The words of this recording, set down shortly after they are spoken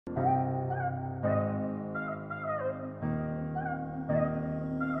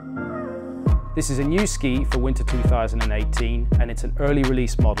This is a new ski for winter 2018 and it's an early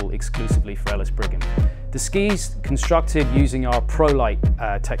release model exclusively for Ellis Brigham. The ski's constructed using our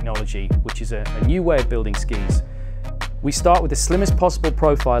Prolite technology, which is a new way of building skis. We start with the slimmest possible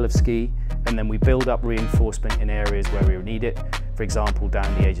profile of ski and then we build up reinforcement in areas where we need it, for example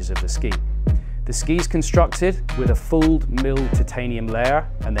down the edges of the ski. The ski is constructed with a full milled titanium layer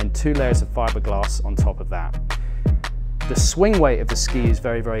and then 2 layers of fiberglass on top of that. The swing weight of the ski is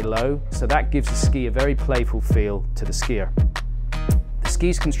very, very low, so that gives the ski a very playful feel to the skier. The ski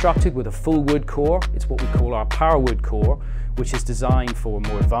is constructed with a full wood core. It's what we call our power wood core, which is designed for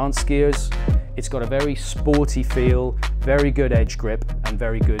more advanced skiers. It's got a very sporty feel, very good edge grip and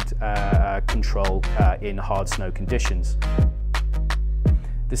very good control in hard snow conditions.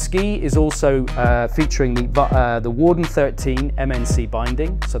 The ski is also featuring the Warden 13 MNC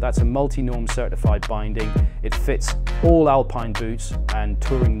binding, so that's a multi-norm certified binding. It fits all alpine boots and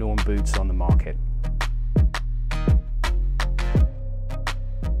touring norm boots on the market.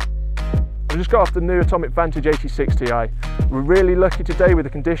 I just got off the new Atomic Vantage 86 Ti. We're really lucky today with the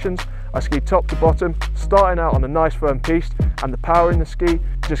conditions. I skied top to bottom, starting out on a nice firm piste, and the power in the ski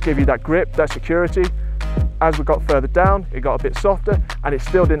just gave you that grip, that security. As we got further down, it got a bit softer and it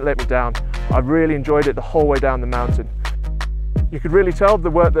still didn't let me down. I really enjoyed it the whole way down the mountain. You could really tell the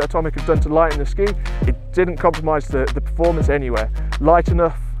work that Atomic has done to lighten the ski. It didn't compromise the performance anywhere. Light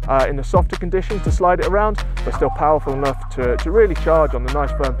enough in the softer conditions to slide it around, but still powerful enough to really charge on the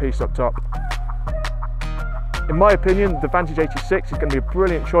nice firm piece up top. In my opinion, the Vantage 86 is going to be a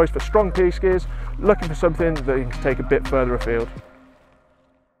brilliant choice for strong piste skiers looking for something that you can take a bit further afield.